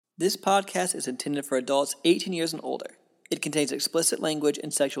This podcast is intended for adults 18 years and older. It contains explicit language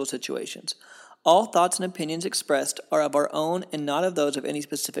and sexual situations. All thoughts and opinions expressed are of our own and not of those of any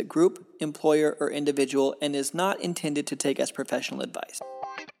specific group, employer, or individual, and is not intended to take as professional advice.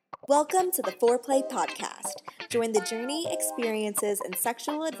 Welcome to the Foreplay Podcast. Join the journey, experiences, and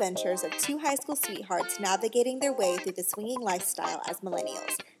sexual adventures of two high school sweethearts navigating their way through the swinging lifestyle as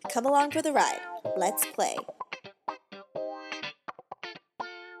millennials. Come along for the ride. Let's play.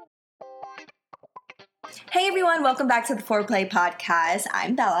 Hey everyone, welcome back to the Foreplay Podcast.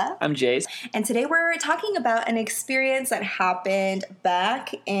 I'm Bella. I'm Jace. And today we're talking about an experience that happened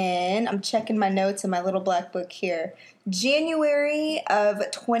back in, I'm checking my notes in my little black book here, January of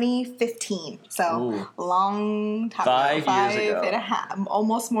 2015. So, long time ago. 5 years ago. And a half,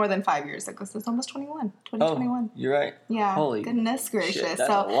 almost more than 5 years ago. So it's almost 2021. Oh, you're right. Yeah. Holy goodness gracious. Shit, that's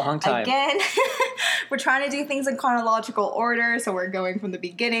a long time. Again, we're trying to do things in chronological order. So we're going from the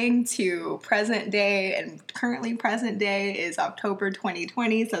beginning to present day, and currently present day is October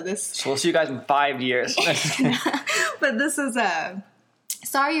 2020. So we'll see you guys in 5 years. But this is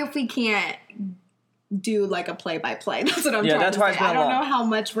sorry if we can't do like a play-by-play. That's what I'm trying that's to why say. I don't know how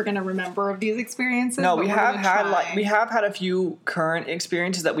much we're going to remember of these experiences. No, we have had a few current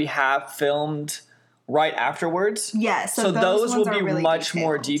experiences that we have filmed right afterwards. Yes, so those will be really much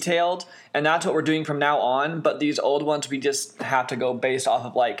more detailed, and that's what we're doing from now on. But these old ones, we just have to go based off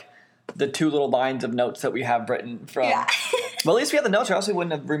of like the two little lines of notes that we have written from. Yeah. Well, at least we have the notes, or else we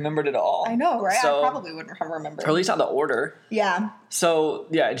wouldn't have remembered it all. I know, right? So, I probably wouldn't have remembered. Or at least not the order. Yeah. So,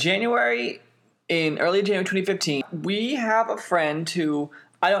 in early January 2015, we have a friend who,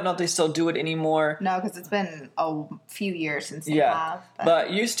 I don't know if they still do it anymore. No, because it's been a few years since they have.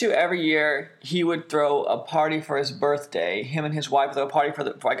 But used to, every year, he would throw a party for his birthday. Him and his wife would throw a party for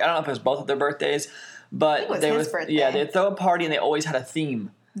I don't know if it was both of their birthdays. But his birthday. Yeah, they'd throw a party and they always had a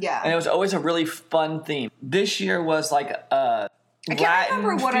theme. Yeah. And it was always a really fun theme. This year was like a I can't Latin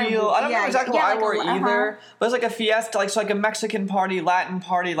remember what feel. I don't remember exactly what I wore either. But it was like a fiesta, like a Mexican party, Latin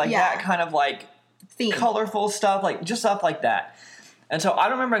party, like that kind of like theme. Colorful stuff, like just stuff like that. And so I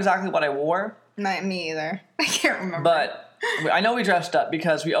don't remember exactly what I wore. Not me either. I can't remember. But I know we dressed up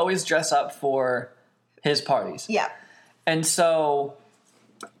because we always dress up for his parties. Yeah. And so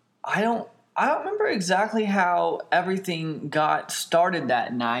I don't remember exactly how everything got started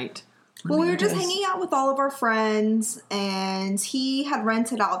that night. Well, we were just hanging out with all of our friends, and he had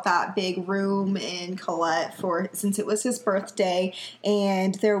rented out that big room in Colette since it was his birthday,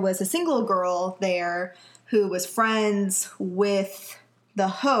 and there was a single girl there who was friends with the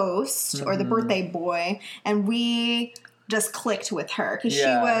host or the birthday boy, and we just clicked with her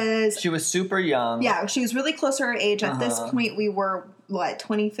because she was super young. Yeah, she was really close to our age. At this point, we were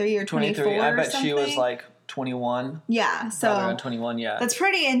 23 or 24 I bet something? she was like 21. Yeah, so around 21, yeah. That's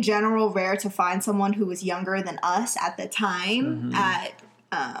pretty in general rare to find someone who was younger than us at the time at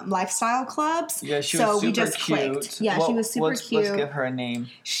lifestyle clubs. Yeah, she was super we just cute. Clicked. Yeah, she was super cute. Let's give her a name.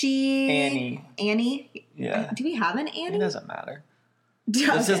 Annie. Yeah. Do we have an Annie? It doesn't matter. Okay.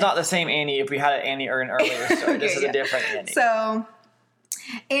 This is not the same Annie if we had an Annie or an earlier story. This is a different Annie. So,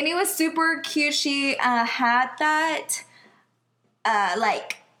 Annie was super cute. She had that,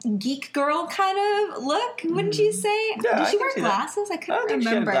 geek girl kind of look, wouldn't you say? Yeah, Did she wear glasses? I couldn't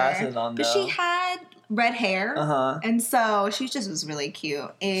remember. She had glasses on, though. But she had red hair. And so she just was really cute.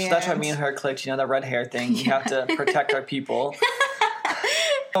 And so that's why me and her clicked, the red hair thing. You have to protect our people.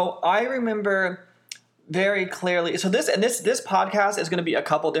 So I remember very clearly. So this podcast is going to be a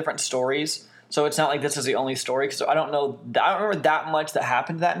couple different stories. So it's not like this is the only story, because I don't remember that much that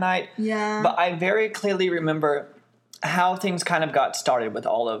happened that night. Yeah. But I very clearly remember how things kind of got started with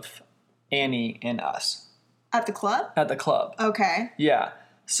all of Annie and us. At the club? At the club. Okay. Yeah.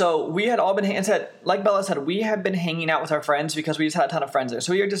 So we had all been, like Bella said, we had been hanging out with our friends because we just had a ton of friends there.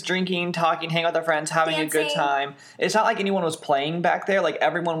 So we were just drinking, talking, hanging out with our friends, having a good time. It's not like anyone was playing back there. Like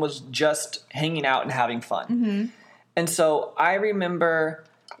everyone was just hanging out and having fun. Mm-hmm. And so I remember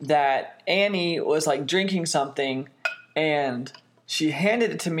that Annie was like drinking something and she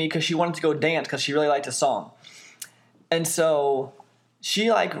handed it to me because she wanted to go dance because she really liked the song. And so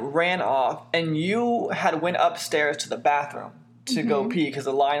she like ran off, and you had went upstairs to the bathroom to go pee because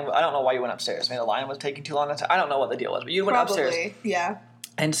the line, I don't know why you went upstairs. Maybe the line was taking too long. I don't know what the deal was, but you went upstairs. Yeah.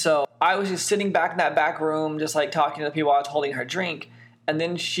 And so I was just sitting back in that back room, just like talking to the people. I was holding her drink. And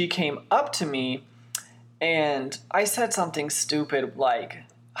then she came up to me and I said something stupid like,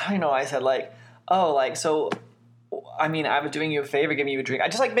 I don't know, I said like, oh, like, so, I mean, I was doing you a favor, giving you a drink. I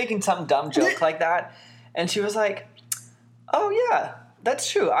just like making some dumb joke like that. And she was like, oh, yeah,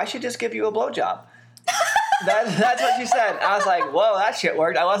 that's true. I should just give you a blowjob. That's what she said. I was like, whoa, that shit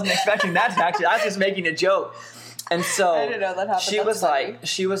worked. I wasn't expecting that to actually. I was just making a joke. And so I didn't know that happened.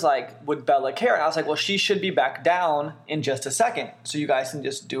 she was like, would Bella care? And I was like, well, she should be back down in just a second, so you guys can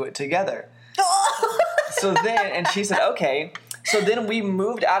just do it together. So then, and she said, okay. So then we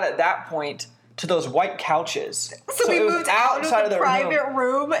moved out at that point to those white couches. So we moved outside of the private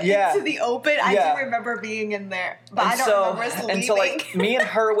room into the open. I do remember being in there, but I don't remember us leaving. And so, like, me and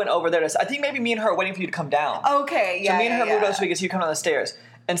her went over there. I think maybe me and her were waiting for you to come down. Okay, yeah. So me and her moved over so we could see you come down the stairs.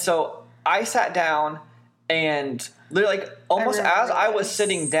 And so I sat down, and literally, like, almost as I was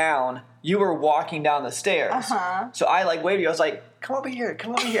sitting down, you were walking down the stairs. So I, like, waved you. I was like, come over here.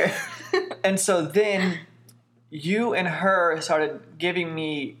 And so then you and her started giving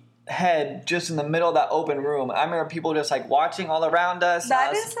me head just in the middle of that open room. I remember people just like watching all around us.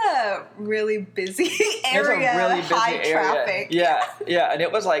 That is a really busy area. It's a really busy high area. Traffic. Yeah, and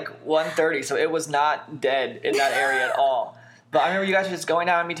it was like 1:30, so it was not dead in that area at all. But I remember you guys were just going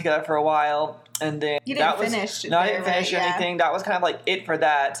down and me together for a while, and then you didn't finish. No, I didn't finish anything. That was kind of like it for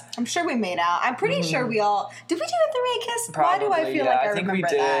that. I'm sure we made out. I'm pretty sure we all did. We do a three-way kiss? Probably, why do I feel like I think remember we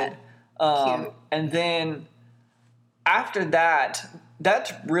did. that? Cute. And then after that,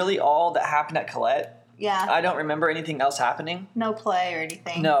 that's really all that happened at Colette. Yeah. I don't remember anything else happening. No play or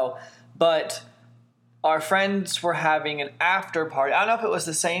anything. No, but our friends were having an after party. I don't know if it was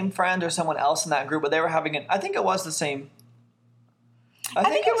the same friend or someone else in that group, but they were having I think it was the same. I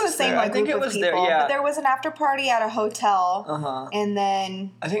think it was the same group of people. But there was an after party at a hotel, and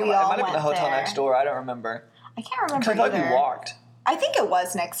then I think it might have been the hotel next door. I don't remember. I can't remember. I feel like we walked. I think it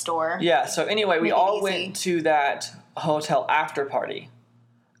was next door. Yeah. So anyway, we all went to that hotel after party,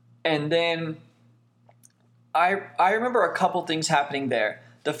 and then I remember a couple things happening there.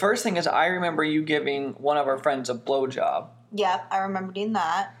 The first thing is I remember you giving one of our friends a blowjob. Yep, I remember doing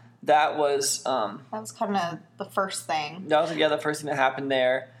that. That was kind of the first thing. That was the first thing that happened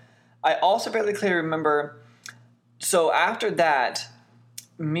there. I also fairly clearly remember. So after that,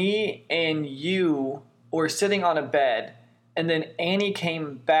 me and you were sitting on a bed, and then Annie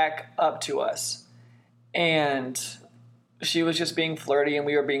came back up to us, and she was just being flirty, and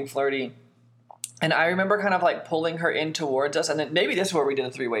we were being flirty. And I remember kind of like pulling her in towards us, and then maybe this is where we did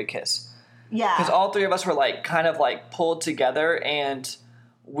a three-way kiss. Yeah, because all three of us were like kind of like pulled together, and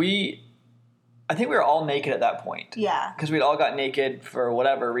I think we were all naked at that point. Yeah. Because we'd all got naked for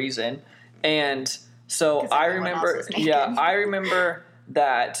whatever reason. And so I remember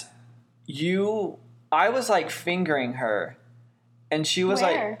that I was like fingering her, and she was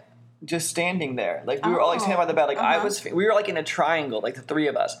like just standing there. Like we were all like standing by the bed. Like we were like in a triangle, like the three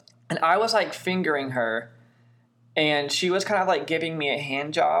of us. And I was like fingering her, and she was kind of like giving me a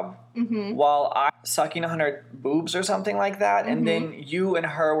hand job while I was sucking on her boobs or something like that. And then you and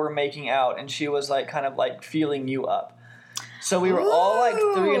her were making out, and she was like kind of like feeling you up. So we were all like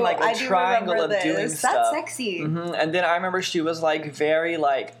three in like a triangle of doing stuff. That's sexy. And then I remember she was like very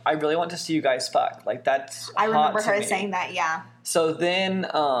like, I really want to see you guys fuck. Like that's I remember her saying that, yeah. So then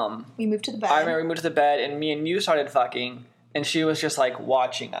we moved to the bed. I remember we moved to the bed, and me and you started fucking, and she was just like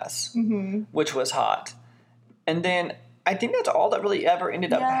watching us, which was hot. And then I think that's all that really ever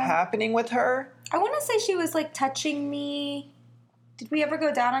ended up happening with her. I want to say she was like touching me. Did we ever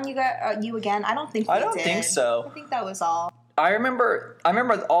go down on you again? I don't think we did. I don't think so. I think that was all. I remember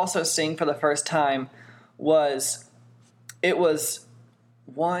also seeing for the first time it was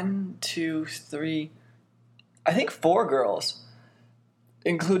 1, 2, 3, I think 4 girls,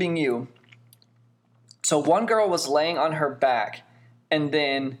 including you. So one girl was laying on her back, and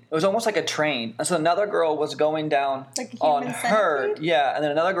then it was almost like a train. And so another girl was going down on her. Centipede? Yeah, and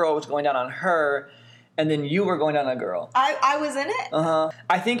then another girl was going down on her, and then you were going down on a girl. I was in it?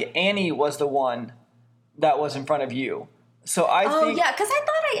 I think Annie was the one that was in front of you. So I think... Oh, yeah, because I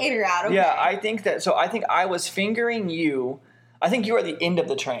thought I ate her out. Okay. Yeah, I think that... So I think I was fingering you. I think you were at the end of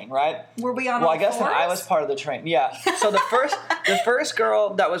the train, right? Were we on all I guess fours? then I was part of the train. Yeah. So the first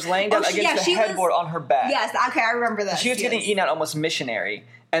girl that was laying down against the headboard on her back. Yes, okay, I remember that. She was getting eaten out almost missionary.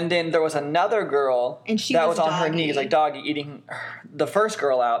 And then there was another girl that was on her knees, like doggy, eating the first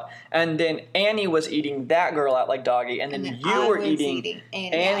girl out. And then Annie was eating that girl out like doggy. And then you were eating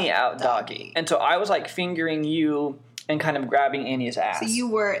Annie out doggy. And so I was like fingering you and kind of grabbing Annie's ass. So you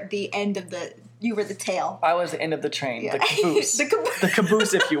were the end of you were the tail. I was the end of the train, the caboose. The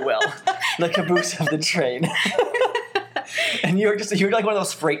caboose, if you will. The caboose of the train. And you were like one of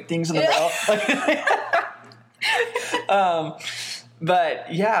those freight things in the middle.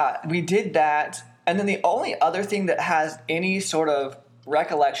 But yeah, we did that. And then the only other thing that has any sort of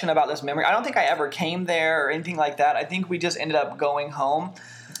recollection about this memory, I don't think I ever came there or anything like that. I think we just ended up going home.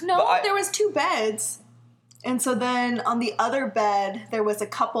 No, there was 2 beds. And so then on the other bed, there was a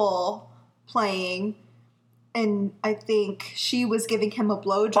couple playing, and I think she was giving him a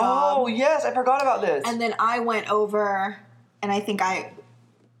blowjob. Oh, yes, I forgot about this. And then I went over, and I think I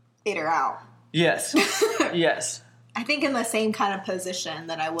ate her out. Yes. Yes. I think in the same kind of position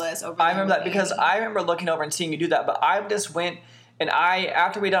that I was over there. I remember that because I remember looking over and seeing you do that, but I just went, and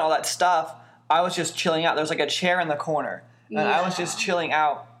after we done all that stuff, I was just chilling out. There was like a chair in the corner, and I was just chilling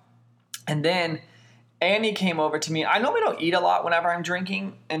out. And then Annie came over to me. I normally don't eat a lot whenever I'm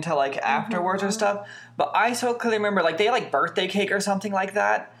drinking until like afterwards or stuff, but I so clearly remember like they had like birthday cake or something like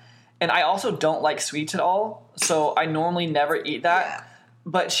that, and I also don't like sweets at all, so I normally never eat that. Yeah.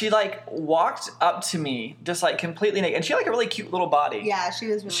 But she like walked up to me just like completely naked, and she had like a really cute little body. Yeah, she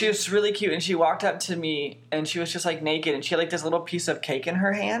was really cute, and she walked up to me and she was just like naked, and she had like this little piece of cake in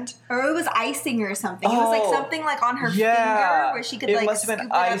her hand. Or it was icing or something. It was like something like on her finger where she could like must have been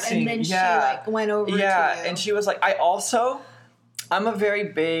scoop icing. it up, and then she like went over to you. And she was like, I'm a very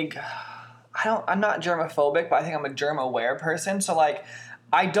big, I'm not germophobic, but I think I'm a germ aware person. So like,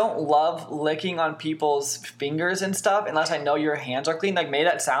 I don't love licking on people's fingers and stuff unless I know your hands are clean. Like, maybe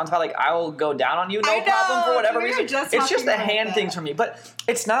that sounds bad. Like, I will go down on you, no problem, for whatever reason. It's just the hand things for me. But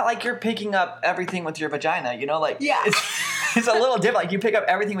it's not like you're picking up everything with your vagina, you know? Like, it's a little different. Like, you pick up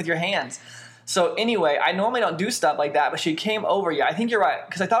everything with your hands. So anyway, I normally don't do stuff like that, but she came over. Yeah, I think you're right,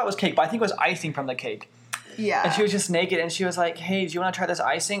 because I thought it was cake, but I think it was icing from the cake. Yeah. And she was just naked, and she was like, hey, do you want to try this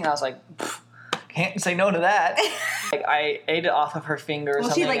icing? And I was like, can't say no to that. Like, I ate it off of her finger or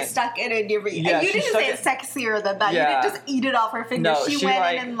something. Well, she like stuck it in your... Yeah, and you didn't say it sexier than that. Yeah. You didn't just eat it off her finger. No, she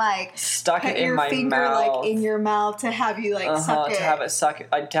went in and like stuck it in your my finger mouth. like in your mouth to have you like suck it. To have it suck it,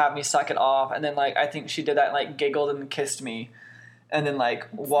 like to have me suck it off, and then like I think she did that and like giggled and kissed me, and then like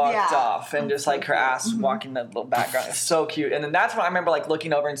walked off, and just like her ass walking that little background. It's so cute. And then that's when I remember like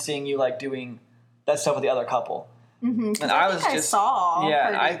looking over and seeing you like doing that stuff with the other couple. Mm-hmm. And I was just saw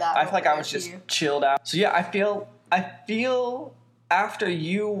I feel like I was just chilled out. So yeah, I feel after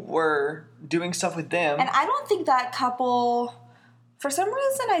you were doing stuff with them, and I don't think that couple, for some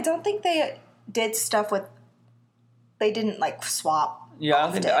reason, I don't think they did stuff with. They didn't like swap. Yeah, I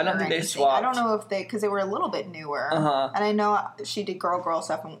don't think they swapped. I don't know if they, because they were a little bit newer. And I know she did girl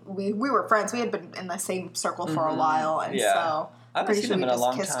stuff, and we were friends. We had been in the same circle for a while, and so. I'm pretty sure we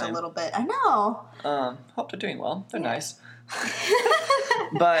just kissed a little bit. I know. Hope they're doing well. They're nice.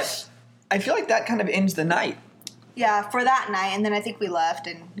 But I feel like that kind of ends the night. Yeah, for that night. And then I think we left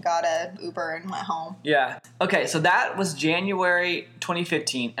and got a Uber and went home. Yeah. Okay, so that was January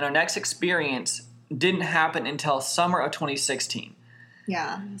 2015. And our next experience didn't happen until summer of 2016.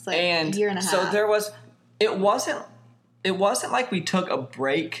 Yeah. It's like a year and a half. So it wasn't like we took a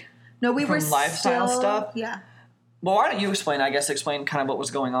break from lifestyle stuff. Yeah. Well, why don't you explain kind of what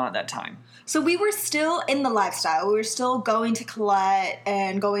was going on at that time. So we were still in the lifestyle. We were still going to Colette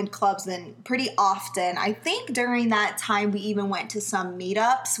and going to clubs and pretty often. I think during that time we even went to some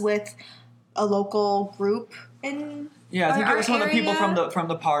meetups with a local group in I think it was some of the people from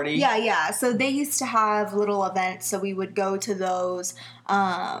the party. Yeah. So they used to have little events, so we would go to those.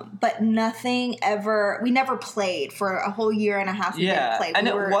 But we never played for a whole year and a half. We didn't play. And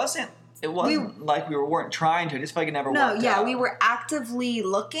it wasn't like we weren't trying to. It just like it never worked out. No, yeah, we were actively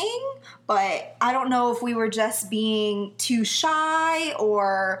looking, but I don't know if we were just being too shy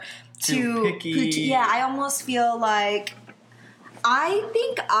or too picky. I almost feel like I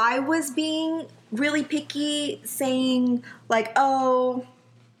think I was being really picky, saying like, oh,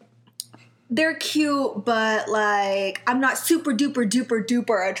 they're cute, but like I'm not super duper duper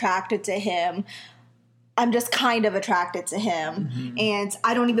duper attracted to him. I'm just kind of attracted to him, and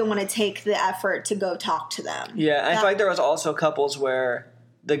I don't even want to take the effort to go talk to them. Yeah, I feel like there was also couples where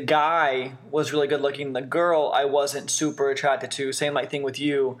the guy was really good looking, the girl I wasn't super attracted to, same like thing with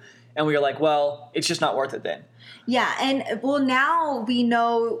you, and we were like, well, it's just not worth it then. Yeah, and well, now we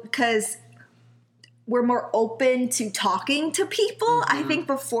know because we're more open to talking to people. I think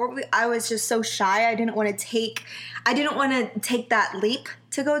before I was just so shy. I didn't want to take that leap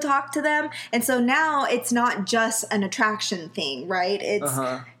to go talk to them. And so now it's not just an attraction thing, right? It's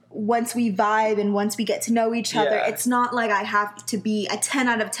once we vibe and once we get to know each other, it's not like I have to be a 10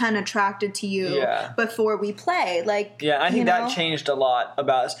 out of 10 attracted to you before we play. Like, I think that changed a lot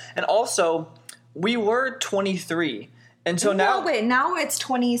about us. And also, we were 23. And so now it's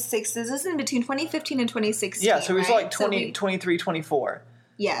 26. This is in between 2015 and 2016. Yeah, so we were like 23, 24.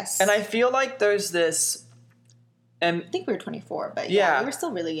 Yes. And I feel like there's this... And I think we were 24, but we were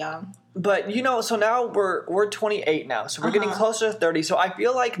still really young. But, so now we're 28 now. So we're getting closer to 30. So I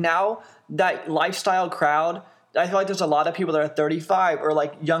feel like now that lifestyle crowd, I feel like there's a lot of people that are 35 or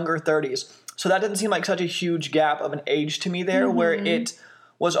like younger 30s. So that doesn't seem like such a huge gap of an age to me there, where it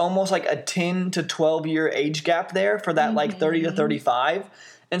was almost like a 10 to 12 year age gap there for that like 30 to 35.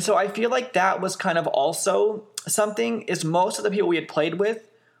 And so I feel like that was kind of also something, is most of the people we had played with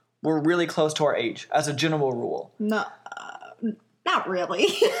were really close to our age as a general rule. No, not really.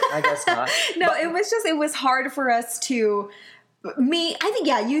 I guess not. No, but it was hard for us to, I think,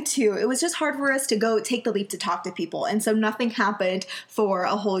 yeah, you too. It was just hard for us to go take the leap to talk to people. And so nothing happened for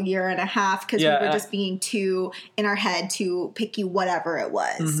a whole year and a half because we were just being too in our head to pick you whatever it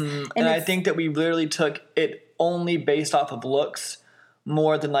was. Mm-hmm. And I think that we literally took it only based off of looks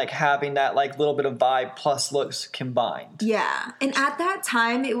more than like having that like little bit of vibe plus looks combined. Yeah. And at that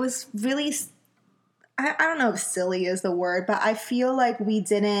time, it was really, I don't know if silly is the word, but I feel like we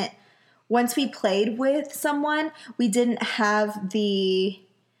didn't, once we played with someone, we didn't have the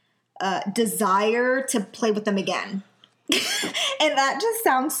desire to play with them again. And that just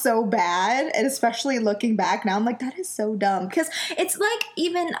sounds so bad, and especially looking back now, I'm like, that is so dumb. Because it's like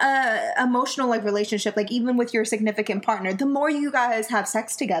even a emotional like relationship, like even with your significant partner, the more you guys have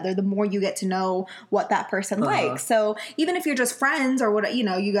sex together, the more you get to know what that person likes. So even if you're just friends or what,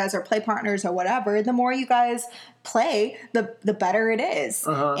 you guys are play partners or whatever, the more you guys play, the better it is.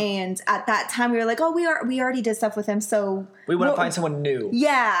 And at that time we were like, oh, we already did stuff with him, so we want to find someone new.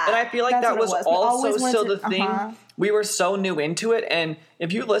 Yeah. And I feel like that was also still the thing. We were so new into it, and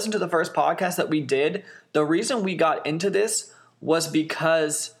if you listen to the first podcast that we did, the reason we got into this was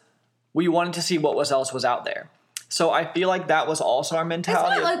because we wanted to see what else was out there. So I feel like that was also our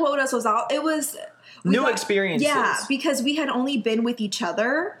mentality. It's not like what else was out. It was new experiences. Yeah, because we had only been with each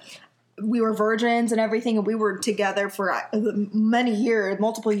other. We were virgins and everything, and we were together for many years,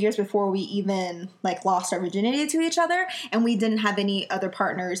 multiple years before we even like lost our virginity to each other, and we didn't have any other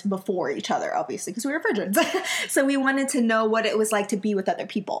partners before each other, obviously, because we were virgins. So we wanted to know what it was like to be with other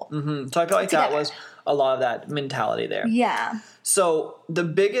people. So I feel like that was a lot of that mentality there. Yeah. So the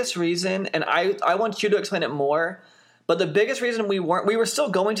biggest reason, and I want you to explain it more, but the biggest reason we were still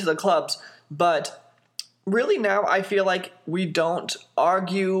going to the clubs, but really now I feel like we don't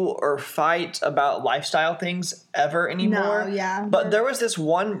argue or fight about lifestyle things ever anymore. No, yeah. But there was this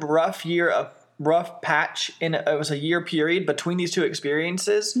one rough patch it was a year period between these two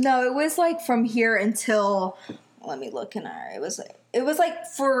experiences. No, it was like from here until, let me look in our, it was like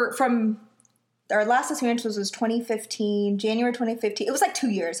from our last experience was 2015, January 2015. It was like 2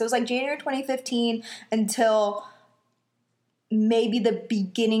 years. So it was like January 2015 until maybe the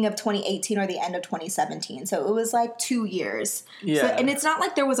beginning of 2018 or the end of 2017. So it was like 2 years. Yeah. So, and it's not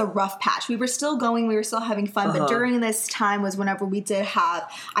like there was a rough patch. We were still going. We were still having fun. But during this time was whenever we did have,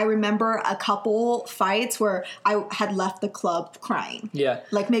 I remember a couple fights where I had left the club crying. Yeah.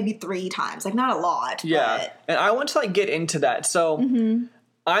 Like maybe 3 times. Like not a lot. Yeah. But. And I want to like get into that. So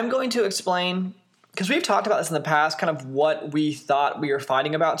I'm going to explain, because we've talked about this in the past, kind of what we thought we were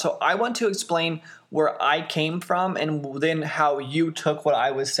fighting about. So I want to explain where I came from and then how you took what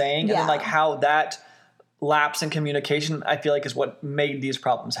I was saying. And then like how that lapse in communication, I feel like, is what made these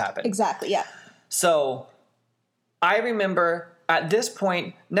problems happen. Exactly, yeah. So I remember at this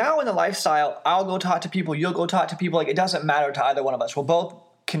point, now in the lifestyle, I'll go talk to people, you'll go talk to people. Like, it doesn't matter to either one of us. We'll both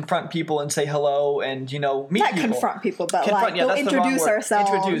confront people and say hello and, meet people. Not confront people, but we'll introduce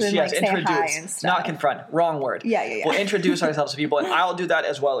ourselves. Introduce, and yes, like introduce. Say hi and stuff. Not confront. Wrong word. Yeah. We'll introduce ourselves to people, and I'll do that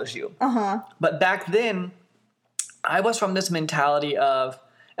as well as you. But back then, I was from this mentality of,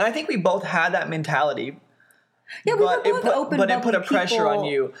 and I think we both had that mentality. Yeah, we were both open, but it put a pressure on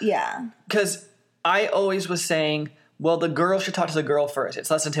you. Yeah. Because I always was saying, well, the girl should talk to the girl first.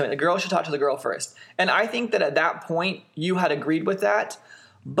 It's less intimate. The girl should talk to the girl first. And I think that at that point, you had agreed with that.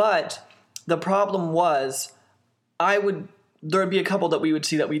 But the problem was, there would be a couple that we would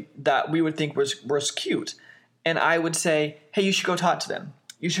see that we would think was cute, and I would say, "Hey, you should go talk to them.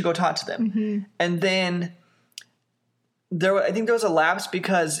 You should go talk to them." And then I think there was a lapse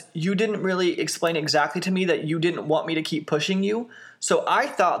because you didn't really explain exactly to me that you didn't want me to keep pushing you. So I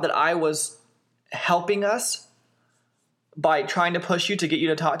thought that I was helping us by trying to push you to get you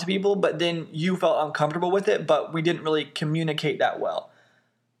to talk to people, but then you felt uncomfortable with it, but we didn't really communicate that well.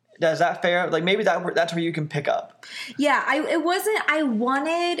 Is that fair? Like, maybe that's where you can pick up. Yeah, I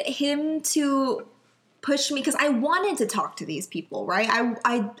wanted him to push me because I wanted to talk to these people, right?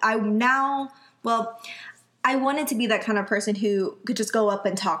 I wanted to be that kind of person who could just go up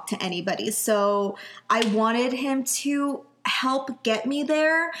and talk to anybody. So I wanted him to help get me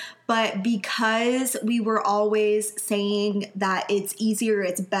there, but because we were always saying that it's easier,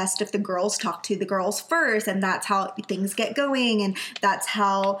 it's best if the girls talk to the girls first, and that's how things get going, and that's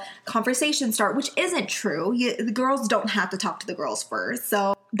how conversations start, which isn't true. The girls don't have to talk to the girls first.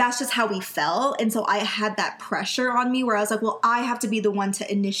 So that's just how we felt. And so I had that pressure on me where I was like, well, I have to be the one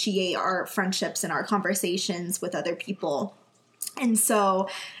to initiate our friendships and our conversations with other people. And so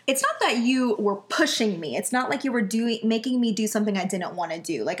it's not that you were pushing me. It's not like you were making me do something I didn't want to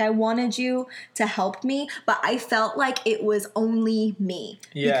do. Like, I wanted you to help me, but I felt like it was only me.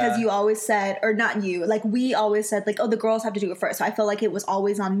 Yeah. Because you always said, or not you, like we always said, like, oh, the girls have to do it first. So I felt like it was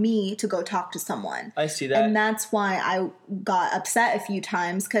always on me to go talk to someone. I see that. And that's why I got upset a few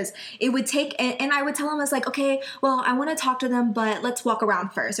times, because it would take, and I would tell them, I was like, okay, well, I want to talk to them, but let's walk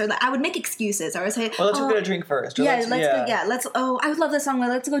around first. Or like, I would make excuses. I would say, well, let's go get a drink first. Or let's I would love this song.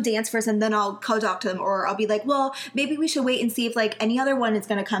 Let's go dance first, and then I'll go talk to them. Or I'll be like, well, maybe we should wait and see if like any other one is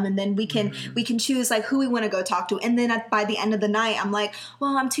going to come, and then we can choose like who we want to go talk to. And then by the end of the night, I'm like,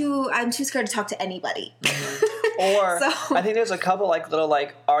 well, I'm too scared to talk to anybody. Or so, I think there's a couple like little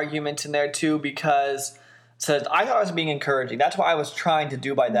like arguments in there too, because says I thought I was being encouraging. That's what I was trying to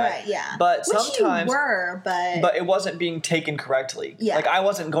do by that. Right, yeah. But which sometimes you were, but it wasn't being taken correctly. Yeah. Like I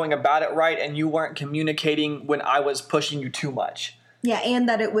wasn't going about it right, and you weren't communicating when I was pushing you too much. Yeah, and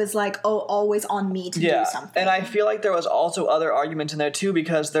that it was like, oh, always on me to do something. And I feel like there was also other arguments in there too,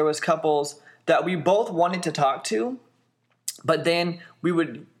 because there was couples that we both wanted to talk to, but then we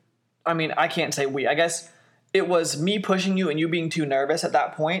would, I mean, I can't say we, I guess it was me pushing you and you being too nervous at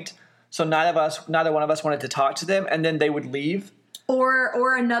that point. So neither one of us wanted to talk to them, and then they would leave.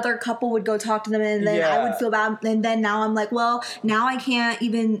 Or another couple would go talk to them, and then I would feel bad. And then now I'm like, well, now I can't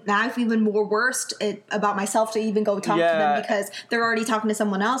even, now I feel even more worse about myself to even go talk to them, because they're already talking to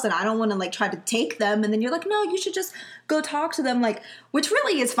someone else, and I don't want to like try to take them. And then you're like, no, you should just go talk to them. Like, which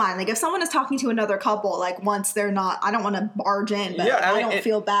really is fine. Like if someone is talking to another couple, like once they're not, I don't want to barge in, but I don't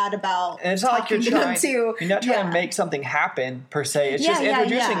feel bad about and it's not like you're not trying to make something happen per se. It's just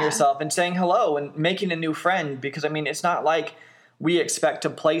introducing yourself and saying hello and making a new friend, because I mean, it's not like we expect to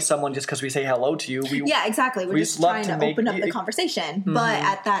play someone just because we say hello to you. Exactly. We're just trying to open up the conversation. Mm-hmm. But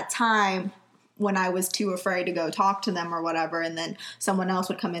at that time, when I was too afraid to go talk to them or whatever, and then someone else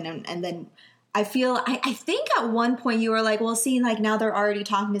would come in, and then I think at one point you were like, well, see, like now they're already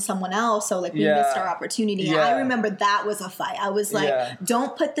talking to someone else, so like we missed our opportunity. Yeah. I remember that was a fight. I was like,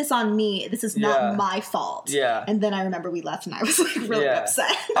 don't put this on me. This is not my fault. Yeah. And then I remember we left, and I was like really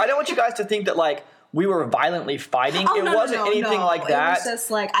upset. I don't want you guys to think that like we were violently fighting. Oh, it wasn't anything like that. It was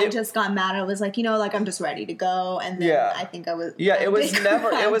just like I just got mad. I was like, like I'm just ready to go. And then I think I was. Yeah, it was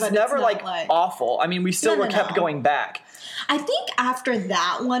never like awful. I mean, we still kept going back. I think after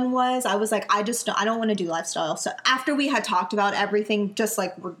that one I was like, I don't want to do lifestyle. So after we had talked about everything, just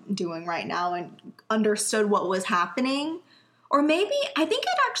like we're doing right now, and understood what was happening. Or maybe, I think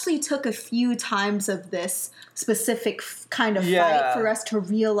it actually took a few times of this specific kind of fight for us to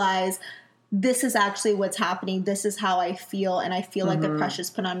realize this is actually what's happening. This is how I feel, and I feel like the pressure's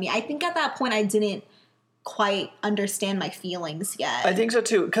put on me. I think at that point I didn't quite understand my feelings yet. I think so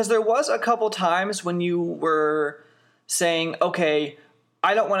too, because there was a couple times when you were saying, okay,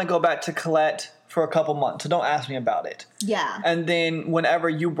 I don't want to go back to Colette for a couple months, so don't ask me about it. Yeah. And then whenever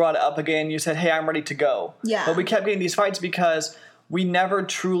you brought it up again, you said, hey, I'm ready to go. Yeah. But we kept getting these fights because we never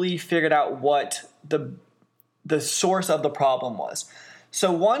truly figured out what the source of the problem was.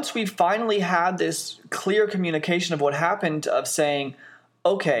 So once we finally had this clear communication of what happened, of saying,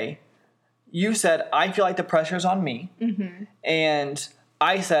 okay, you said, I feel like the pressure's on me. Mm-hmm. And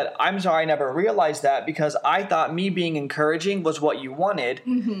I said, I'm sorry, I never realized that, because I thought me being encouraging was what you wanted.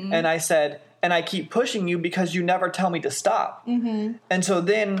 Mm-hmm. And I said, and I keep pushing you because you never tell me to stop. Mm-hmm. And so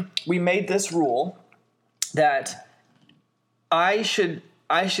then we made this rule that I should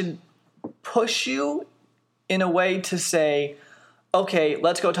push you in a way to say, okay,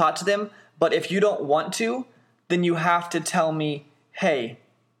 let's go talk to them, but if you don't want to, then you have to tell me, hey,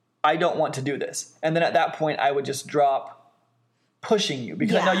 I don't want to do this. And then at that point, I would just drop pushing you,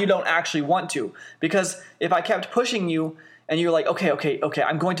 because I know you don't actually want to. Because if I kept pushing you and you're like, okay,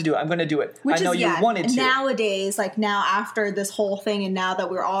 I'm going to do it. Which I know you wanted to. Nowadays, like now after this whole thing, and now that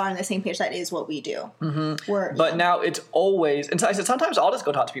we're all on the same page, that is what we do. Mm-hmm. But now it's always, and so I said, sometimes I'll just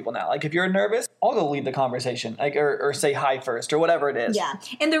go talk to people now. Like if you're nervous, I'll go lead the conversation, like or say hi first or whatever it is. Yeah,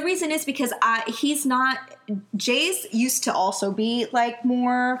 and the reason is because Jay's used to also be like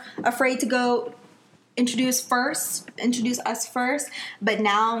more afraid to go introduce us first, but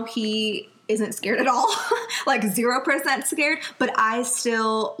now he isn't scared at all, like 0% scared, but I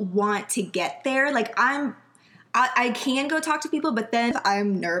still want to get there. Like I can go talk to people, but then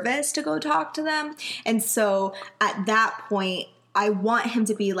I'm nervous to go talk to them. And so at that point, I want him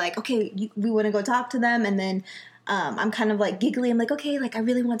to be like, okay, we want to go talk to them. And then I'm kind of like giggly. I'm like, okay, like I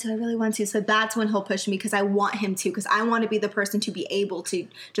really want to. So that's when he'll push me because I want him to, because I want to be the person to be able to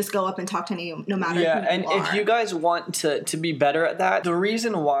just go up and talk to anyone, no matter who you are. And if you guys want to be better at that, the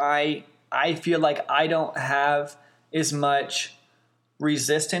reason why I feel like I don't have as much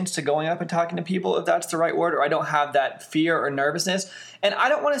resistance to going up and talking to people, if that's the right word, or I don't have that fear or nervousness. And I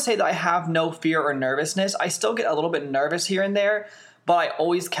don't want to say that I have no fear or nervousness. I still get a little bit nervous here and there, but I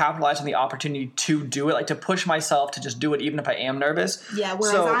always capitalize on the opportunity to do it, like to push myself to just do it even if I am nervous. Yeah,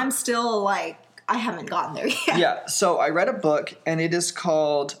 whereas I'm still like, I haven't gotten there yet. Yeah, so I read a book, and it is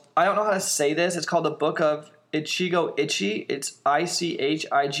called, I don't know how to say this, it's called The Book of Ichigo Ichi. It's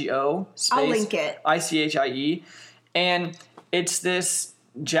Ichigo space I'll link it. Ichie. And it's this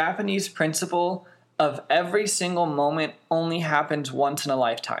Japanese principle of every single moment only happens once in a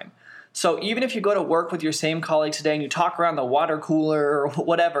lifetime. So even if you go to work with your same colleagues today and you talk around the water cooler or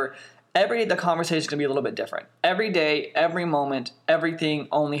whatever, every day the conversation is going to be a little bit different. Every day, every moment, everything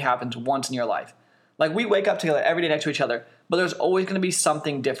only happens once in your life. Like we wake up together every day next to each other, but there's always going to be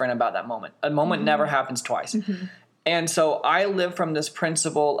something different about that moment. A moment never happens twice. And so I live from this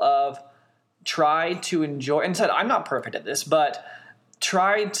principle of try to enjoy, and said I'm not perfect at this, but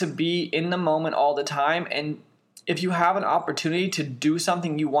try to be in the moment all the time. And if you have an opportunity to do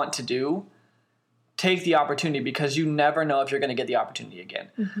something you want to do, take the opportunity, because you never know if you're going to get the opportunity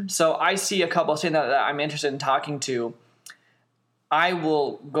again. So I see a couple saying that I'm interested in talking to. I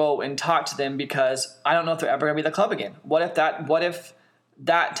will go and talk to them because I don't know if they're ever going to be at the club again. What if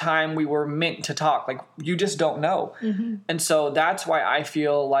that time we were meant to talk? Like, you just don't know. And so that's why I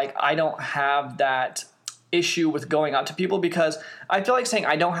feel like I don't have that issue with going out to people, because I feel like saying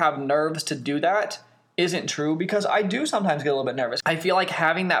I don't have nerves to do that isn't true, because I do sometimes get a little bit nervous. I feel like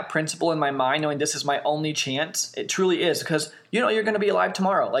having that principle in my mind, knowing this is my only chance, it truly is, because you know you're going to be alive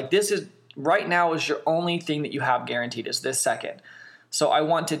tomorrow. Like, this is right now is your only thing that you have guaranteed is this second. So I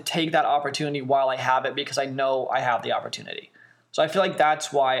want to take that opportunity while I have it, because I know I have the opportunity. So I feel like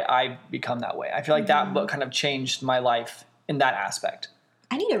that's why I become that way. I feel like that book kind of changed my life in that aspect.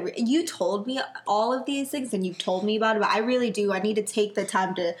 I need to. You told me all of these things, and you've told me about it, but I really do. I need to take the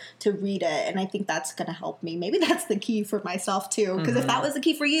time to read it, and I think that's going to help me. Maybe that's the key for myself too. Because if that was the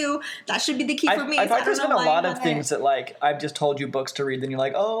key for you, that should be the key for me. I feel like there's been a lot of things that, like, I've just told you books to read, then you're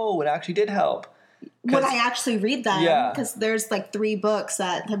like, oh, it actually did help. When I actually read them, because there's like 3 books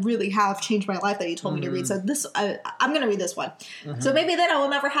that really have changed my life that you told me to read. So this, I'm going to read this one. So maybe then I will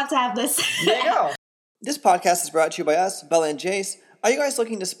never have to have this. There you go. This podcast is brought to you by us, Bella and Jace. Are you guys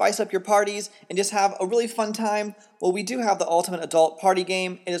looking to spice up your parties and just have a really fun time? Well, we do have the ultimate adult party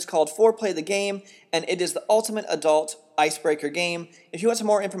game. It is called Foreplay the Game, and it is the ultimate adult icebreaker game. If you want some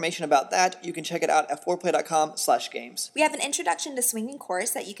more information about that, you can check it out at foreplay.com/games. We have an introduction to swinging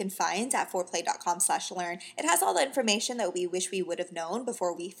course that you can find at foreplay.com/learn. It has all the information that we wish we would have known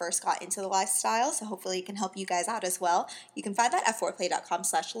before we first got into the lifestyle, so hopefully it can help you guys out as well. You can find that at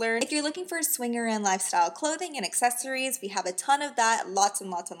foreplay.com/learn. If you're looking for swinger and lifestyle clothing and accessories, we have a ton of that, lots and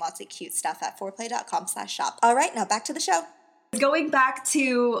lots and lots of cute stuff at foreplay.com/shop. All right, now back to the show. Going back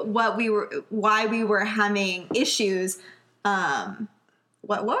to why we were having issues.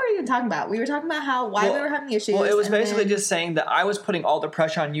 What were we even talking about? We were talking about why we were having issues. Well, it was basically just saying that I was putting all the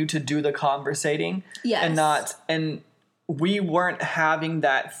pressure on you to do the conversating. Yes. And we weren't having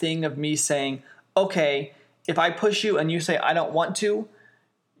that thing of me saying, okay, if I push you and you say I don't want to,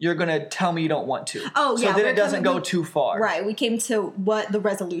 you're going to tell me you don't want to. Oh, yeah. So then it doesn't go too far. Right. We came to what the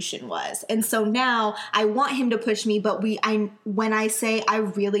resolution was. And so now I want him to push me, but when I say I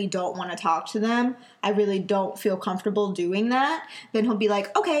really don't want to talk to them, I really don't feel comfortable doing that, then he'll be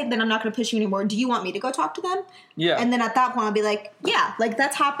like, okay, then I'm not going to push you anymore. Do you want me to go talk to them? Yeah. And then at that point I'll be like, yeah, like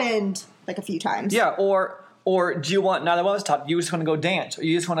that's happened like a few times. Yeah. Or do you want, neither one of us talk, you just want to go dance, or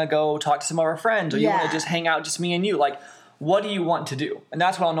you just want to go talk to some of our friends, or you want to just hang out, just me and you. Like, what do you want to do? And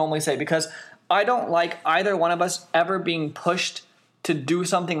that's what I'll normally say, because I don't like either one of us ever being pushed to do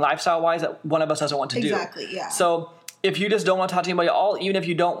something lifestyle-wise that one of us doesn't want to do. Exactly, yeah. So if you just don't want to talk to anybody at all, even if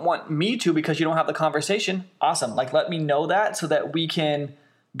you don't want me to because you don't have the conversation, awesome. Like, let me know that so that we can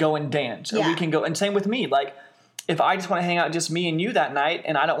go and dance. Or we can go, and same with me. Like, if I just want to hang out just me and you that night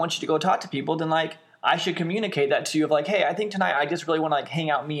and I don't want you to go talk to people, then, like, I should communicate that to you of like, hey, I think tonight I just really want to, like,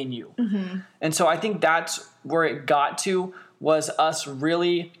 hang out me and you. And so I think that's where it got to, was us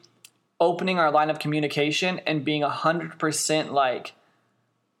really opening our line of communication and being 100% like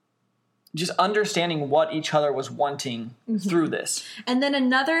just understanding what each other was wanting through this. And then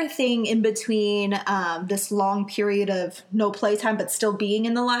another thing in between this long period of no playtime but still being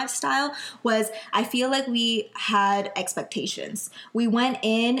in the lifestyle was I feel like we had expectations. We went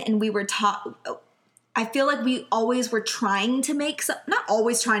in and we were taught... I feel like we always were trying to make not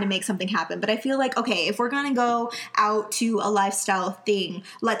always trying to make something happen, but I feel like, okay, if we're going to go out to a lifestyle thing,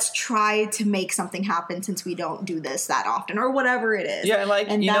 let's try to make something happen since we don't do this that often or whatever it is. Yeah, like,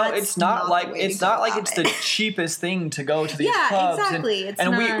 and it's not like it's the cheapest thing to go to these clubs. Yeah, exactly.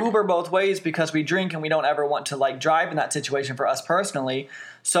 And we Uber both ways because we drink and we don't ever want to like drive in that situation for us personally.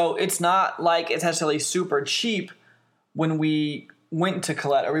 So it's not like it's necessarily super cheap when we went to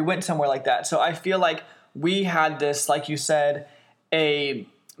Colette or we went somewhere like that. So I feel like we had this, like you said, a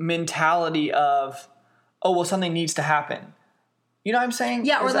mentality of, oh, well, something needs to happen. You know what I'm saying?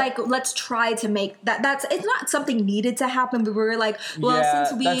 Yeah, let's try to make that. It's not something needed to happen, but we're like, well,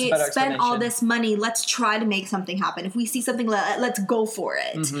 since we spent all this money, let's try to make something happen. If we see something, let's go for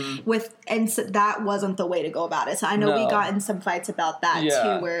it. Mm-hmm. So that wasn't the way to go about it. So I know we got in some fights about that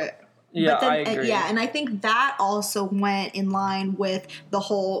too, where. Yeah, I agree. Yeah, and I think that also went in line with the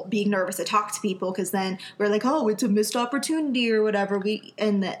whole being nervous to talk to people because then we're like, oh, it's a missed opportunity or whatever.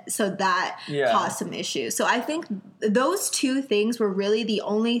 So that caused some issues. So I think those two things were really the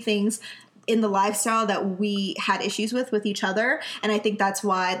only things in the lifestyle that we had issues with each other, and I think that's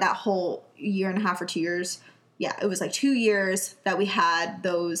why that whole year and a half or 2 years. Yeah, it was like 2 years that we had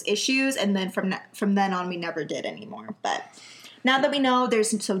those issues, and then from then on, we never did anymore. But now that we know,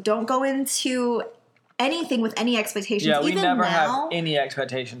 so don't go into anything with any expectations. Yeah, we never have any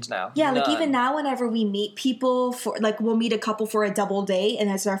expectations now. Yeah, like even now whenever we meet people for, like we'll meet a couple for a double date and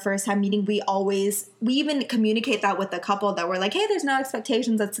it's our first time meeting, we even communicate that with the couple that we're like, hey, there's no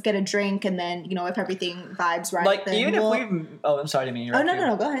expectations, let's get a drink, and then, if everything vibes right. Like even if we've, I'm sorry to interrupt you.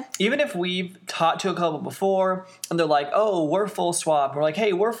 No, go ahead. Even if we've talked to a couple before and they're like, oh, we're full swap. We're like,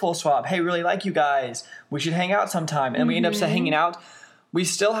 hey, we're full swap. Hey, really like you guys. We should hang out sometime. And we end up hanging out. We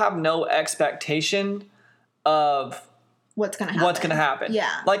still have no expectation of what's going to happen. Yeah.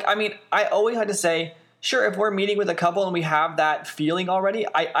 Like, I mean, I always had to say, sure, if we're meeting with a couple and we have that feeling already,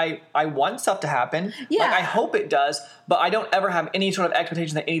 I want stuff to happen. Yeah. Like, I hope it does, but I don't ever have any sort of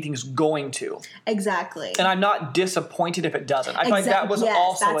expectation that anything's going to. Exactly. And I'm not disappointed if it doesn't. I feel like that was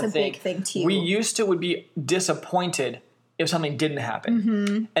also that's a thing. Big thing too. We would be disappointed if something didn't happen.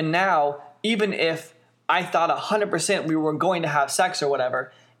 Mm-hmm. And now, even if I thought 100% we were going to have sex or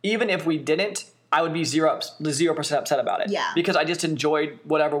whatever, even if we didn't, I would be 0% upset about it. Yeah. Because I just enjoyed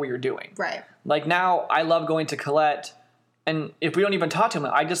whatever we were doing. Right. Like now, I love going to Colette, and if we don't even talk to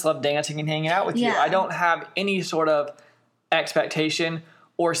him, I just love dancing and hanging out with you. I don't have any sort of expectation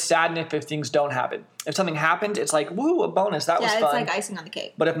or sadness if things don't happen. If something happened, it's like, woo, a bonus. That was fun. Yeah, it's like icing on the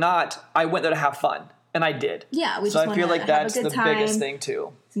cake. But if not, I went there to have fun, and I did. Yeah, we just so I feel like that's the biggest thing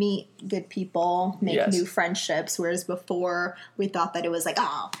too. Meet good people, make new friendships. Whereas before, we thought that it was like,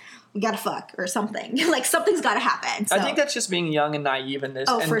 oh, we gotta fuck or something. Like something's gotta happen. So. I think that's just being young and naive in this.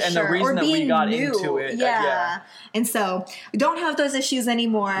 Oh, for and sure. the reason that we got new. into it. Yeah. And so we don't have those issues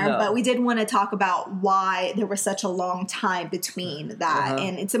anymore, but we did want to talk about why there was such a long time between that.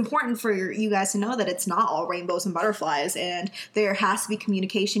 And it's important for you guys to know that it's not all rainbows and butterflies, and there has to be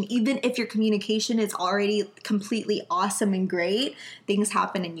communication. Even if your communication is already completely awesome and great, things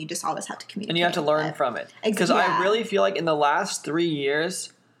happen and you just always have to communicate. And you have to learn from it. Because I really feel like in the last 3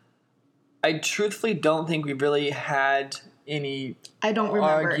 years, I truthfully don't think we've really had any I don't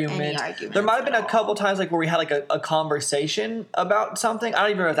remember any arguments. There might have been a couple times like where we had like a conversation about something. I don't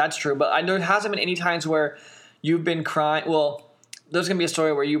even know if that's true, but there hasn't been any times where you've been crying. Well, there's going to be a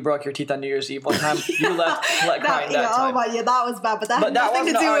story where you broke your teeth on New Year's Eve one time. You left Colette crying that time. Oh my, that was bad, but that had nothing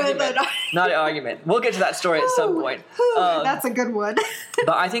to do with it. Not an argument. We'll get to that story at some point. That's a good one.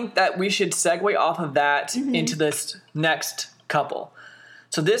 But I think that we should segue off of that into this next couple.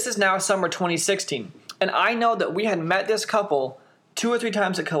 So this is now summer 2016. And I know that we had met this couple 2 or 3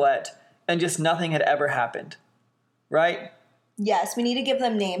 times at Colette and just nothing had ever happened. Right? Yes, we need to give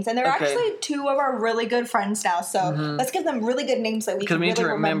them names. And they're actually 2 of our really good friends now. So let's give them really good names that we can really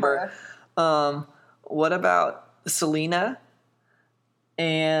remember. What about Selena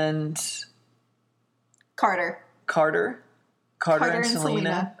and Carter and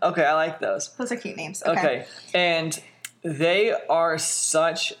Selena. Okay, I like those. Those are cute names. Okay. And they are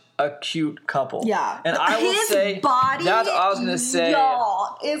such a cute couple. Yeah. And I will say, body, that's what I was going to say.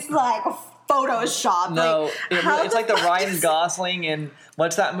 Y'all, it's like Photoshop. No, it's like the Ryan Gosling and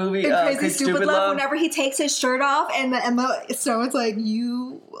what's that movie? Crazy Stupid Love. Whenever he takes his shirt off and Emma Stone's like,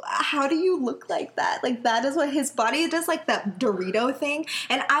 how do you look like that? Like that is what his body does, like that Dorito thing.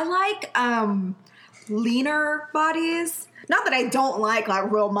 And I like leaner bodies. Not that I don't like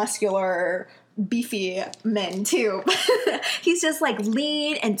real muscular, beefy men too. He's just like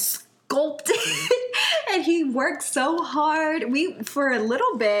lean and sculpted and he works so hard. For a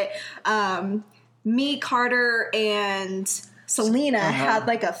little bit, me, Carter, and Selena had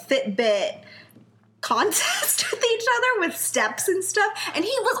like a Fitbit contest with each other with steps and stuff, and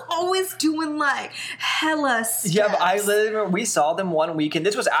he was always doing like hella steps. Yeah, but I literally remember we saw them one week, and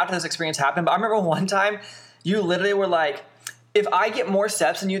this was after this experience happened, but I remember one time you literally were like, if I get more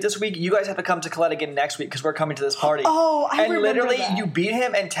steps than you this week, you guys have to come to Colette again next week because we're coming to this party. Oh, I remember And literally, that. you beat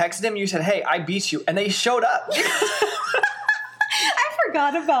him and texted him. You said, hey, I beat you. And they showed up. I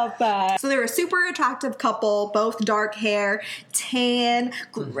forgot about that. So they were a super attractive couple, both dark hair, tan,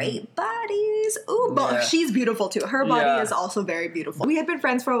 great bodies. Ooh, but she's beautiful too. Her body is also very beautiful. We had been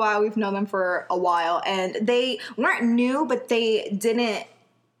friends for a while. We've known them for a while, and they weren't new, but they didn't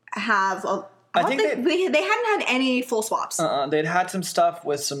have a. I think they hadn't had any full swaps. They'd had some stuff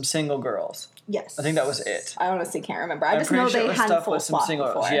with some single girls. Yes. I think that was it. I honestly can't remember. I just know they hadn't full swaps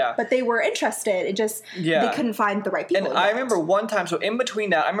before. Yeah. But they were interested. It just, they couldn't find the right people. And I remember one time, so in between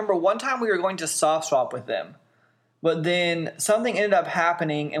that, I remember one time we were going to soft swap with them. But then something ended up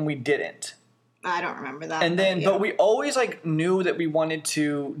happening and we didn't. I don't remember that. And then, but we always like knew that we wanted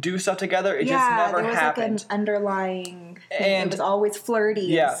to do stuff together. It just never happened. Like an underlying thing. And it was always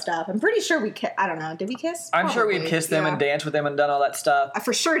flirty and stuff. I'm pretty sure we I don't know. Did we kiss? I'm sure we'd kissed them and danced with them and done all that stuff. I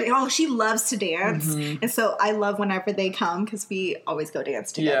for sure did. Oh, she loves to dance. And so I love whenever they come because we always go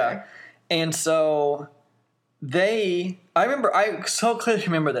dance together. Yeah. And so I so clearly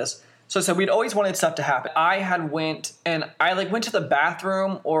remember this. So we'd always wanted stuff to happen. I had went to the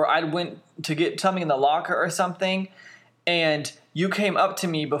bathroom, or I went to get something in the locker or something, and you came up to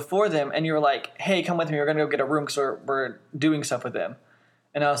me before them and you were like, hey, come with me. We're going to go get a room because we're doing stuff with them.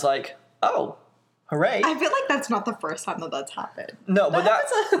 And I was like, oh, hooray. I feel like that's not the first time that's happened. No, but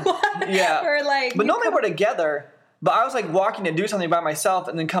that's a lot. Yeah. Or like, but normally we're together. But I was like walking to do something by myself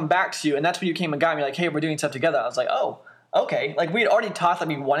and then come back to you. And that's when you came and got me like, hey, we're doing stuff together. I was like, oh. Okay, like we had already taught that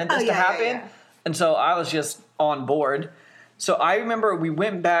we wanted this to happen, and so I was just on board. So I remember we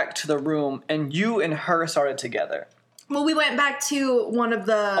went back to the room, and you and her started together. Well, we went back to one of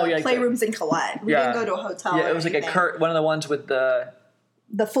the playrooms in Colette. We didn't go to a hotel. Yeah, it was like one of the ones with the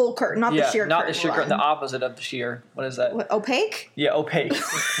full curtain, not the sheer curtain. Not the sheer curtain, the opposite of the sheer. What is that? What, opaque? Yeah, opaque.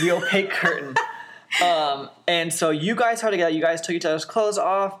 The opaque curtain. And so you guys started together. You guys took each other's clothes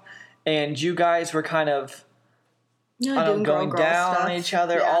off, and you guys were kind of. Going down on each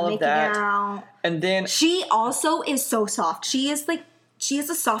other, all of that. Out. And then she also is so soft. She is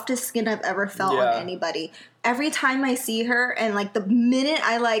the softest skin I've ever felt on anybody. Every time I see her, and like the minute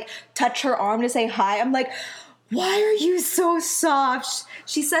I like touch her arm to say hi, I'm like, why are you so soft?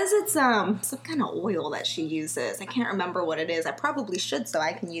 She says it's some kind of oil that she uses. I can't remember what it is. I probably should so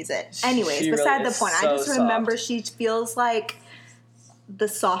I can use it. Anyways, beside the point. I just remember she feels like the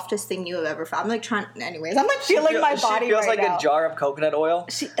softest thing you have ever found. I'm like trying. Anyways, I'm like feeling my body. She feels like a jar of coconut oil.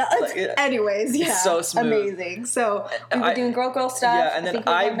 She does. Anyways, yeah, it's so smooth, amazing. So we were doing girl stuff. Yeah, and then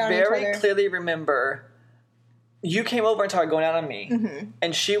I very clearly remember you came over and started going down on me,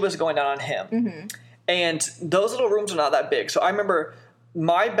 and she was going down on him. And those little rooms are not that big, so I remember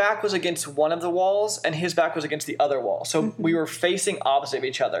my back was against one of the walls, and his back was against the other wall. So we were facing opposite of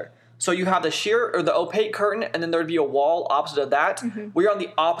each other. So you have the sheer or the opaque curtain, and then there'd be a wall opposite of that. We were on the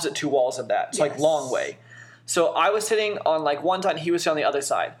opposite two walls of that, so like long way. So I was sitting on like one side, and he was sitting on the other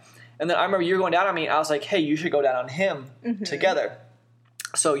side. And then I remember you were going down on me, and I was like, hey, you should go down on him together.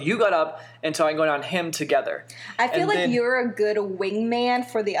 So you got up, and so I go down on him together. I feel like you're a good wingman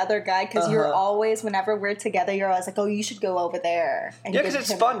for the other guy, because you're always, whenever we're together, you're always like, oh, you should go over there. And yeah, because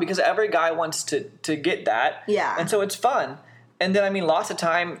it's fun, because every guy wants to get that. Yeah. And so it's fun. And then, I mean, lots of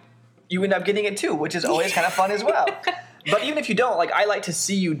time, you end up getting it too, which is always kind of fun as well. But even if you don't, like, I like to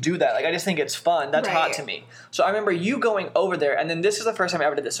see you do that. Like, I just think it's fun. That's hot to me. So I remember you going over there, and then this is the first time I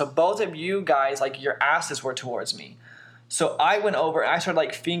ever did this. So both of you guys, like, your asses were towards me. So I went over, and I started,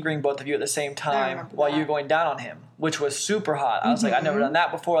 like, fingering both of you at the same time while you were going down on him, which was super hot. I was like, I've never done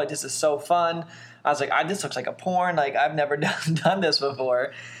that before. Like, this is so fun. I was like, this looks like a porn. Like, I've never done this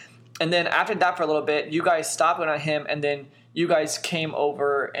before. And then after that for a little bit, you guys stopped going on him, and then you guys came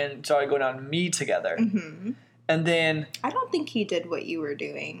over and started going on me together. And then I don't think he did what you were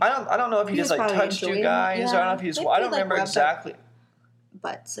doing. I don't know if he just like touched you guys, or I don't know if he just. I don't remember exactly.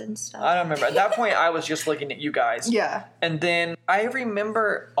 Butts and stuff. I don't remember. At that point, I was just looking at you guys. Yeah. And then I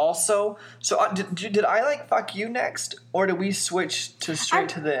remember also. So did I like fuck you next, or did we switch to straight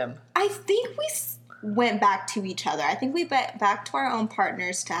to them? I think we went back to each other. I think we went back to our own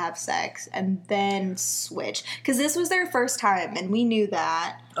partners to have sex and then switch, because this was their first time and we knew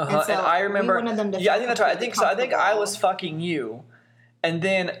that. And so and I remember. We wanted them to I think that's right. I think so. I think I was fucking you, and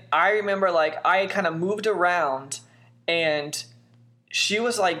then I remember like I kind of moved around and she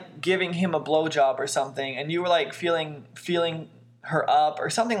was like giving him a blowjob or something, and you were like feeling her up or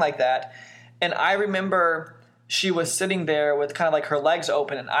something like that. And I remember she was sitting there with kind of like her legs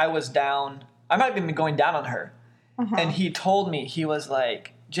open, and I was down. I might have even been going down on her. And he told me, he was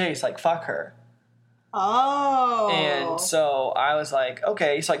like, Jace, like, fuck her. Oh. And so I was like,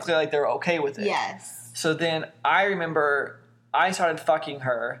 okay. So like clearly like they were okay with it. Yes. So then I remember I started fucking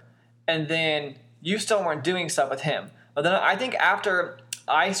her, and then you still weren't doing stuff with him. But then I think after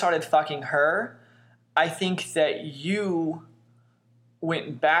I started fucking her, I think that you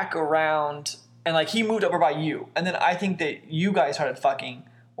went back around and like he moved over by you. And then I think that you guys started fucking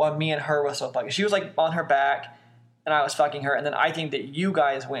while me and her were still fucking. She was like on her back and I was fucking her. And then I think that you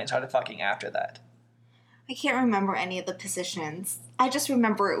guys went and started fucking after that. I can't remember any of the positions. I just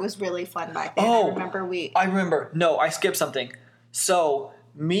remember it was really fun back then. Oh, I remember. No, I skipped something. So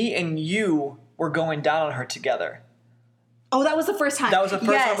me and you were going down on her together. Oh, that was the first time. That was the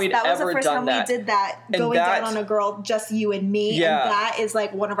first time we'd ever done that. That was the first time we did that, going down on a girl, just you and me. Yeah. And that is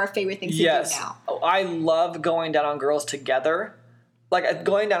like one of our favorite things to do now. I love going down on girls together. Like,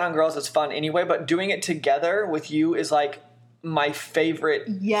 going down on girls is fun anyway, but doing it together with you is like my favorite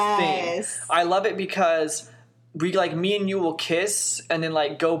thing. I love it because we, like, me and you will kiss and then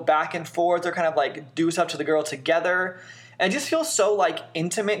like go back and forth or kind of like do stuff to the girl together. And it just feels so like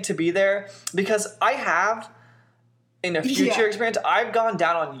intimate to be there because I have, in a future experience, I've gone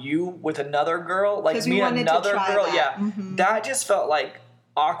down on you with another girl, like me and another girl. That. Yeah, that just felt like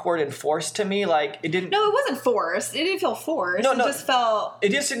awkward and forced to me. Like it didn't. No, it wasn't forced. It didn't feel forced. No, it just felt. It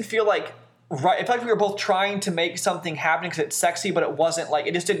just didn't feel like right. It felt like we were both trying to make something happen because it's sexy, but it wasn't like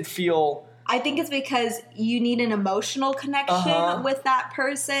it just didn't feel. I think it's because you need an emotional connection with that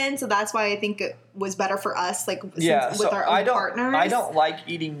person, so that's why I think it was better for us, like with our own partners. I don't like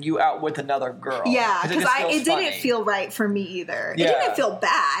eating you out with another girl. Yeah, because it didn't feel right for me either. Yeah. It didn't feel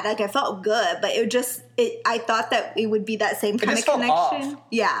bad. Like I felt good, but it just I thought that it would be that same kind of connection. Off.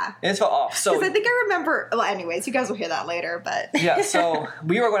 Yeah, it just felt off. So because I think I remember. Well, anyways, you guys will hear that later. But yeah, so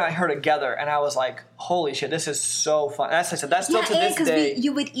we were going on her together, and I was like, "Holy shit, this is so fun!" And that's still to this day.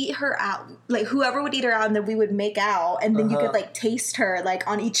 You would eat her out, like whoever would eat her out, and then we would make out, and then you could like taste her like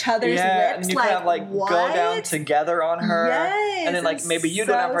on each other's lips, and you kind of like what? Go down together on her, and then like maybe you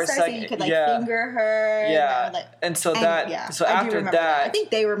don't have her second. You could like finger her, and so after that, I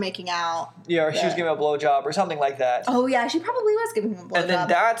think they were making out. Yeah, or she was giving a blowjob or something like that. Oh yeah, she probably was giving him a blowjob. And then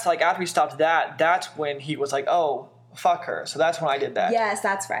that's like after we stopped that, that's when he was like, "Oh, fuck her." So that's when I did that. Yes,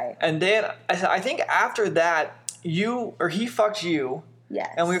 that's right. And then I think after that, he fucked you.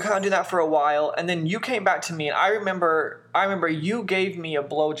 Yes. And we were kind of doing that for a while, and then you came back to me, and I remember you gave me a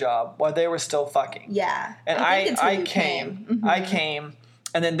blowjob while they were still fucking. Yeah. And I came. Mm-hmm. I came,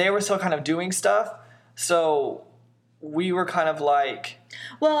 and then they were still kind of doing stuff, so we were kind of like.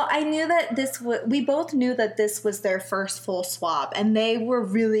 Well, I knew that we both knew that this was their first full swap, and they were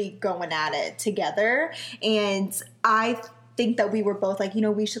really going at it together, and I think that we were both like,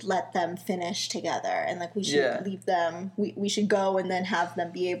 we should let them finish together, and like we should leave them. We should go and then have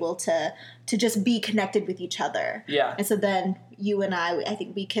them be able to just be connected with each other. Yeah. And so then you and I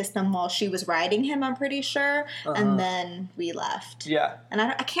think we kissed them while she was riding him, I'm pretty sure, and then we left. Yeah. And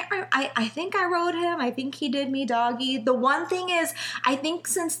I can't remember. I think I rode him. I think he did me doggy. The one thing is, I think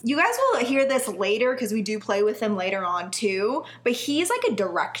since you guys will hear this later because we do play with him later on too, but he's like a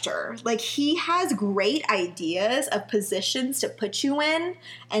director. Like he has great ideas of positions to put you in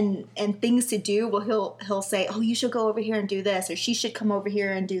and things to do. Well, he'll say, "Oh, you should go over here and do this," or "She should come over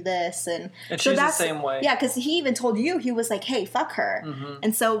here and do this," and she's the same way. Yeah, because he even told you, he was like, "Hey, fuck her,"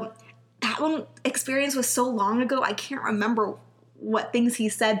 and so that one experience was so long ago. I can't remember what things he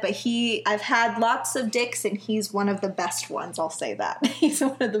said, but I've had lots of dicks, and he's one of the best ones. I'll say that. He's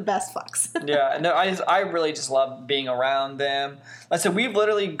one of the best fucks. Yeah, no, I really just love being around them. Like I said, we've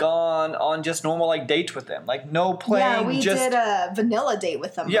literally gone on just normal like dates with them, like no playing. Yeah, we did a vanilla date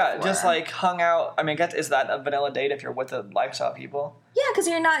with them. Yeah, before. just like hung out. I mean, is that a vanilla date if you're with the lifestyle people? Yeah, because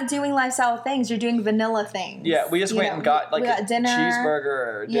you're not doing lifestyle things; you're doing vanilla things. Yeah, we just went and got like a dinner,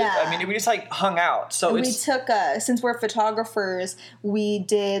 cheeseburger. I mean, we just like hung out. So we took since we're photographers, we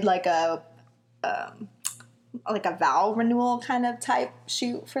did like a vow renewal kind of type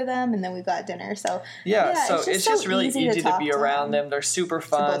shoot for them, and then we got dinner. So so it's just really easy to be around them. They're super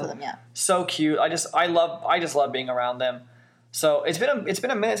fun. Both of them, yeah. So cute. I just love being around them. So it's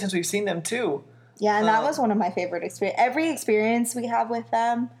been a minute since we've seen them too. Yeah, and that was one of my favorite experience. Every experience we have with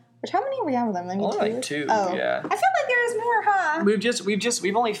them. Which, how many were we on with them? Like two. Oh. Yeah. I feel like there's more, huh?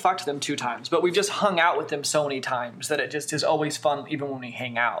 We've only fucked them 2 times, but we've just hung out with them so many times that it just is always fun, even when we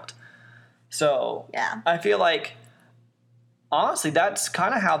hang out. So yeah, I feel like honestly, that's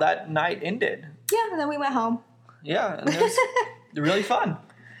kind of how that night ended. Yeah, and then we went home. Yeah, and it was really fun.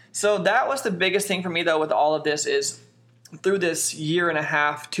 So that was the biggest thing for me, though, with all of this is through this 1.5 year,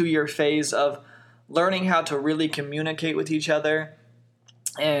 2-year phase of learning how to really communicate with each other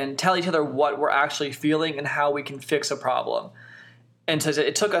and tell each other what we're actually feeling and how we can fix a problem. And so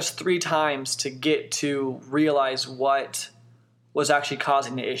it took us 3 times to get to realize what was actually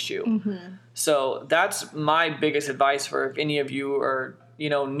causing the issue. Mm-hmm. So that's my biggest advice for if any of you are,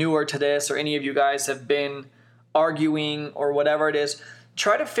 newer to this or any of you guys have been arguing or whatever it is,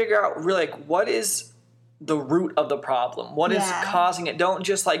 try to figure out really what is the root of the problem? What is causing it? Don't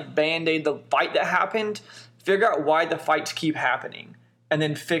just Band-Aid the fight that happened. Figure out why the fights keep happening and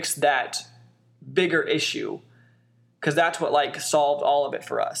then fix that bigger issue. Because that's what solved all of it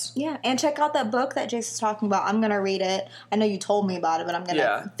for us. Yeah, and check out that book that Jason's talking about. I'm going to read it. I know you told me about it, but I'm going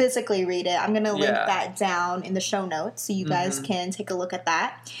to physically read it. I'm going to link that down in the show notes so you guys can take a look at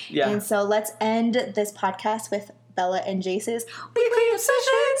that. Yeah. And so let's end this podcast with Bella and Jace's Weekly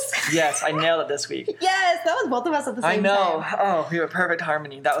Obsessions. Yes, I nailed it this week. Yes, that was both of us at the same time. I know. Oh, we were perfect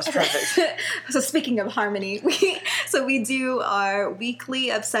harmony. That was perfect. So speaking of harmony, we do our weekly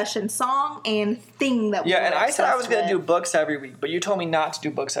obsession song and thing that we and I said I was going to do books every week, but you told me not to do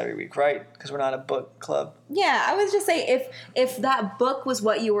books every week, right? Because we're not a book club. Yeah, I was just saying if that book was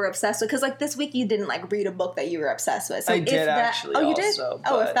what you were obsessed with, because this week you didn't read a book that you were obsessed with. So I did actually. Oh, you did?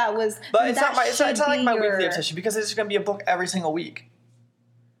 But, if that was, but it's not my weekly obsession because it's going to be a book every single week.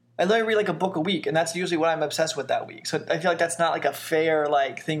 I literally read a book a week, and that's usually what I'm obsessed with that week. So I feel like that's not a fair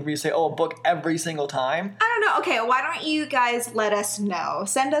thing for you to say, a book every single time. I don't know. Okay, why don't you guys let us know?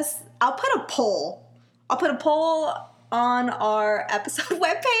 Send us. I'll put a poll. On our episode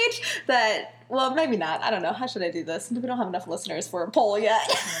webpage that. Well, maybe not. I don't know. How should I do this? We don't have enough listeners for a poll yet.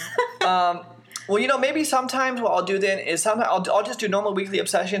 Well, maybe sometimes what I'll do then is sometimes I'll just do normal weekly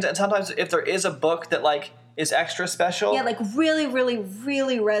obsessions, and sometimes if there is a book that is extra special. Yeah, really, really,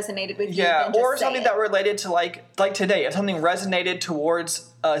 really resonated with you. Yeah, or something that related to like today. If something resonated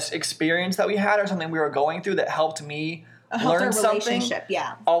towards an experience that we had or something we were going through that helped me learn something.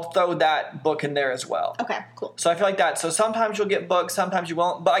 Yeah, I'll throw that book in there as well. Okay, cool. So I feel like that. So sometimes you'll get books, sometimes you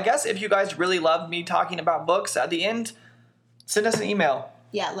won't. But I guess if you guys really love me talking about books at the end, send us an email.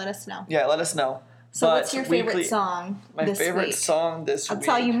 Yeah, let us know. Yeah, let us know. So what's your favorite song this week? My favorite song this week. I'll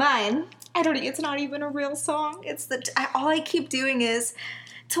tell you mine. It's not even a real song. It's all I keep doing is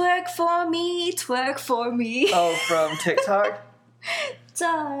twerk for me, twerk for me. Oh, from TikTok?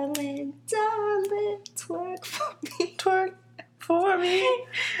 Darling, twerk for me. Twerk for me.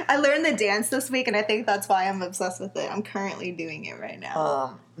 I learned the dance this week, and I think that's why I'm obsessed with it. I'm currently doing it right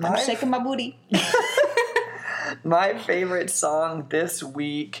now. I'm shaking my booty. My favorite song this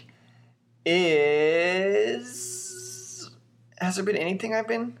week is... Has there been anything I've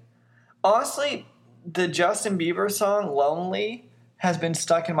been... Honestly, the Justin Bieber song, Lonely, has been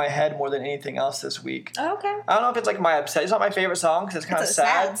stuck in my head more than anything else this week. Oh, okay. I don't know if it's my upset. It's not my favorite song because it's kind of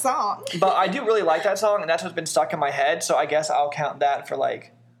sad. It's a sad song. But I do really like that song, and that's what's been stuck in my head, so I guess I'll count that for, my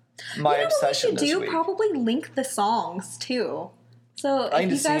obsession this week. You should probably link the songs, too. So I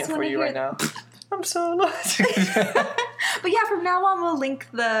need to sing it for you right now. I'm so lost. But yeah, from now on, we'll link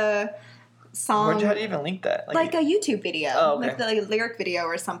the song. How do you even link that? A YouTube video. Oh, okay. The lyric video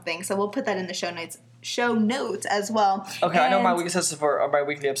or something. So we'll put that in the show notes as well. Okay, I know my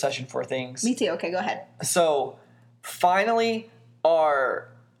weekly obsession for things. Me too. Okay, go ahead. So, finally, our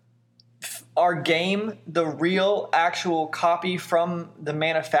game, the real actual copy from the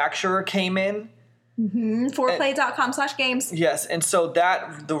manufacturer came in. Mm-hmm. 4play.com/games. Yes, and so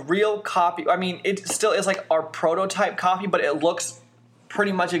the real copy, it still is our prototype copy, but it looks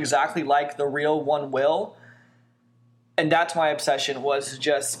pretty much exactly like the real one will. And that's my obsession, was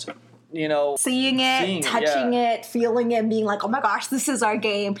just, seeing it, touching it, feeling it, being like, oh my gosh, this is our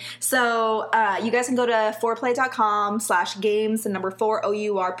game. So you guys can go to 4play.com/games, the number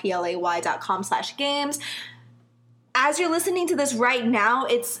 4OURPLAY.com/games. As you're listening to this right now,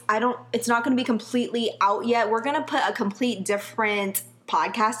 it's not going to be completely out yet. We're going to put a complete different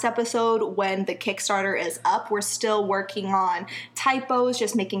podcast episode when the Kickstarter is up. We're still working on typos,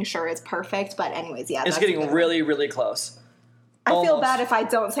 just making sure it's perfect. But anyways, yeah. It's getting really, really close. I feel bad if I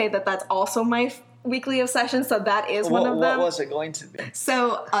don't say that that's also my weekly obsession, so that is one of them. What was it going to be?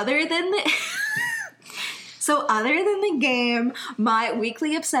 So other than the game, my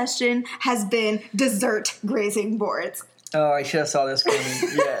weekly obsession has been dessert grazing boards. Oh, I should have saw this coming.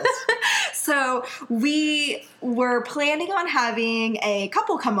 Yes. So we were planning on having a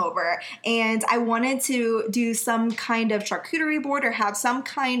couple come over, and I wanted to do some kind of charcuterie board or have some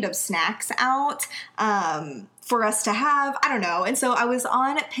kind of snacks out for us to have. I don't know. And so I was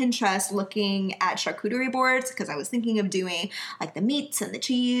on Pinterest looking at charcuterie boards because I was thinking of doing like the meats and the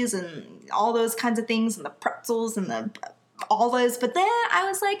cheese and all those kinds of things and the pretzels and all those. But then I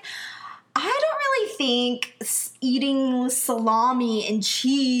was like, I don't really think eating salami and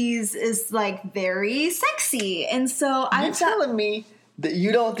cheese is like very sexy. And so You're telling me that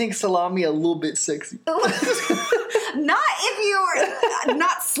you don't think salami a little bit sexy? Not if you're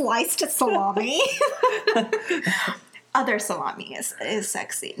not sliced salami. Other salami is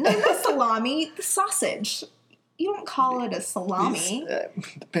sexy. No, not salami, the sausage. You don't call it a salami.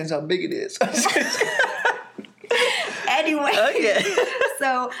 Depends how big it is. Anyway, okay.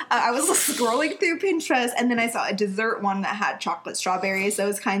 So I was scrolling through Pinterest, and then I saw a dessert one that had chocolate strawberries,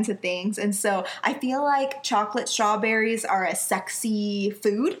 those kinds of things. And so I feel like chocolate strawberries are a sexy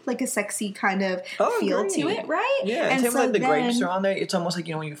food, like a sexy kind of feel to it, right? Yeah, and same like the grapes are on there. It's almost like,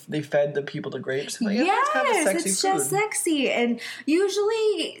 you know, when they fed the people the grapes. Like, yes, kind of sexy it's food. just sexy. And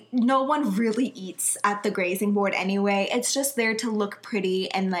usually no one really eats at the grazing board anyway. It's just there to look pretty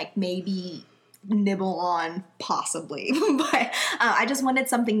and like maybe nibble on possibly. But I just wanted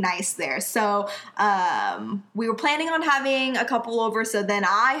something nice there. So we were planning on having a couple over, so then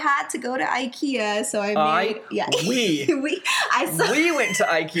I had to go to IKEA. So we went to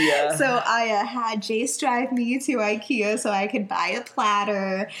IKEA. So I had Jace drive me to IKEA so I could buy a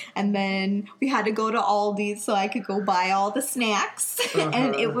platter, and then we had to go to Aldi's so I could go buy all the snacks.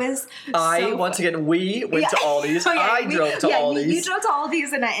 And it was once again we went to Aldi's. I drove to Aldi's. You drove to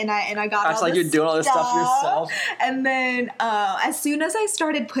Aldi's, and I got all like you're doing all this stuff yourself. And then as soon as I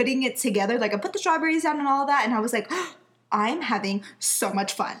started putting it together, like I put the strawberries down and all that, and I was like, I'm having so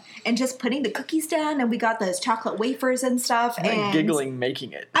much fun. And just putting the cookies down, and we got those chocolate wafers and stuff. And giggling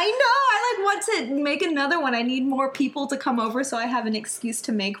making it. I know. I like want to make another one. I need more people to come over so I have an excuse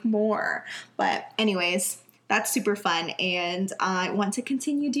to make more. But anyways, that's super fun, and I want to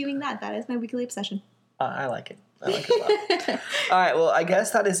continue doing that. That is my weekly obsession. I like it. I like it a lot. All right, well, I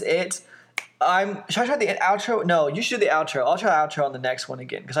guess that is it. Should I try the outro? No, you should do the outro. I'll try the outro on the next one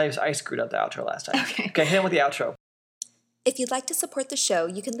again because I screwed up the outro last time. Okay, hit him with the outro. If you'd like to support the show,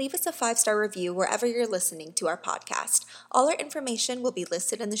 you can leave us a 5-star review wherever you're listening to our podcast. All our information will be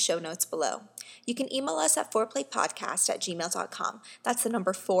listed in the show notes below. You can email us at fourplaypodcast@gmail.com. That's the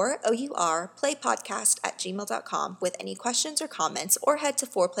number 4, O-U-R, playpodcast@gmail.com with any questions or comments, or head to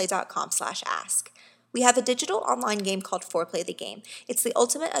fourplay.com/ask. We have a digital online game called 4Play the Game. It's the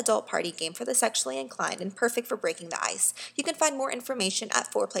ultimate adult party game for the sexually inclined and perfect for breaking the ice. You can find more information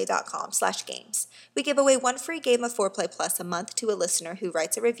at fourplay.com/games. We give away 1 free game of 4Play Plus a month to a listener who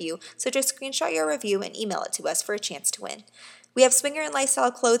writes a review, so just screenshot your review and email it to us for a chance to win. We have swinger and lifestyle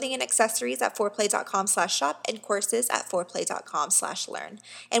clothing and accessories at fourplay.com/shop and courses at fourplay.com/learn.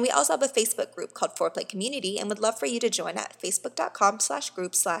 And we also have a Facebook group called 4Play Community and would love for you to join at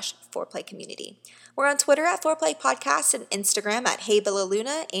facebook.com/group/4playcommunity. We're on Twitter at 4Play Podcast and Instagram at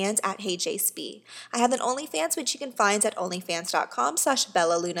HeyBellaLuna and at HeyJaceB. I have an OnlyFans, which you can find at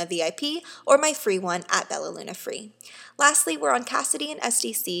onlyfans.com/BellaLunaVIP or my free one at BellaLunaFree. Lastly, we're on Cassidy and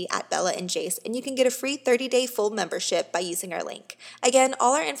SDC at Bella and Jace, and you can get a free 30-day full membership by using our link. Again,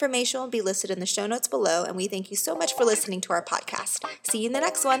 all our information will be listed in the show notes below, and we thank you so much for listening to our podcast. See you in the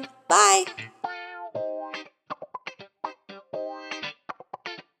next one. Bye!